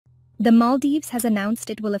The Maldives has announced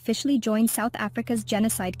it will officially join South Africa's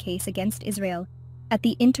genocide case against Israel at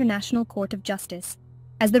the International Court of Justice,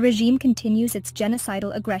 as the regime continues its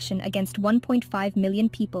genocidal aggression against 1.5 million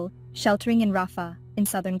people sheltering in Rafah, in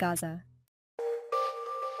southern Gaza.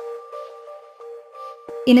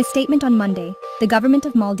 In a statement on Monday, the government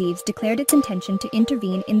of Maldives declared its intention to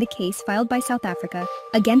intervene in the case filed by South Africa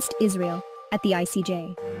against Israel at the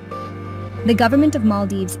ICJ. The government of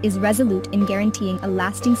Maldives is resolute in guaranteeing a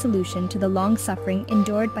lasting solution to the long suffering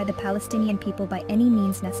endured by the Palestinian people by any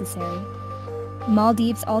means necessary.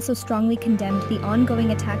 Maldives also strongly condemned the ongoing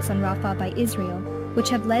attacks on Rafah by Israel, which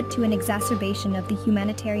have led to an exacerbation of the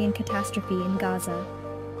humanitarian catastrophe in Gaza.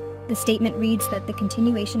 The statement reads that the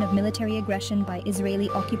continuation of military aggression by Israeli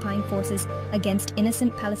occupying forces against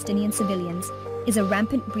innocent Palestinian civilians is a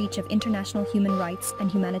rampant breach of international human rights and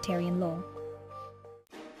humanitarian law.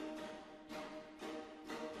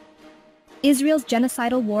 Israel's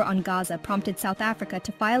genocidal war on Gaza prompted South Africa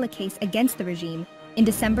to file a case against the regime in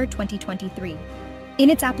December 2023. In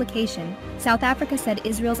its application, South Africa said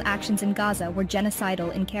Israel's actions in Gaza were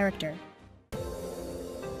genocidal in character.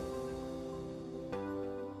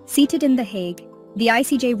 Seated in The Hague, the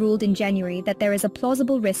ICJ ruled in January that there is a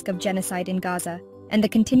plausible risk of genocide in Gaza and the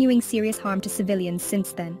continuing serious harm to civilians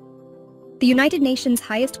since then. The United Nations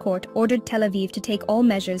highest court ordered Tel Aviv to take all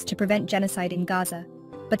measures to prevent genocide in Gaza,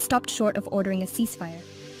 but stopped short of ordering a ceasefire.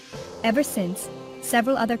 Ever since,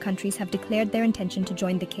 several other countries have declared their intention to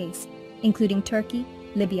join the case, including Turkey,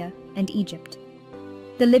 Libya, and Egypt.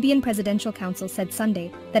 The Libyan Presidential Council said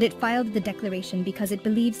Sunday that it filed the declaration because it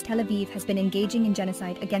believes Tel Aviv has been engaging in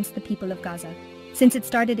genocide against the people of Gaza since it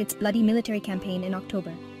started its bloody military campaign in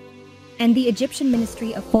October. And the Egyptian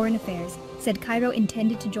Ministry of Foreign Affairs said Cairo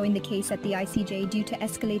intended to join the case at the ICJ due to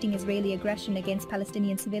escalating Israeli aggression against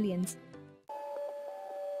Palestinian civilians.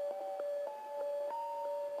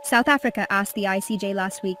 South Africa asked the ICJ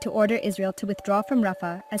last week to order Israel to withdraw from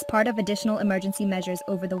Rafah as part of additional emergency measures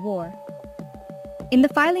over the war. In the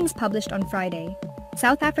filings published on Friday,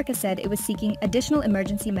 South Africa said it was seeking additional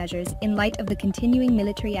emergency measures in light of the continuing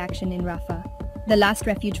military action in Rafah, the last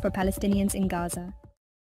refuge for Palestinians in Gaza.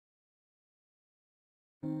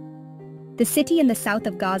 The city in the south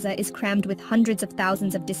of Gaza is crammed with hundreds of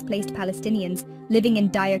thousands of displaced Palestinians living in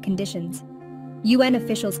dire conditions. UN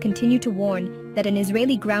officials continue to warn that an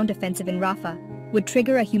Israeli ground offensive in Rafah would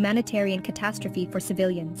trigger a humanitarian catastrophe for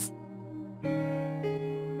civilians.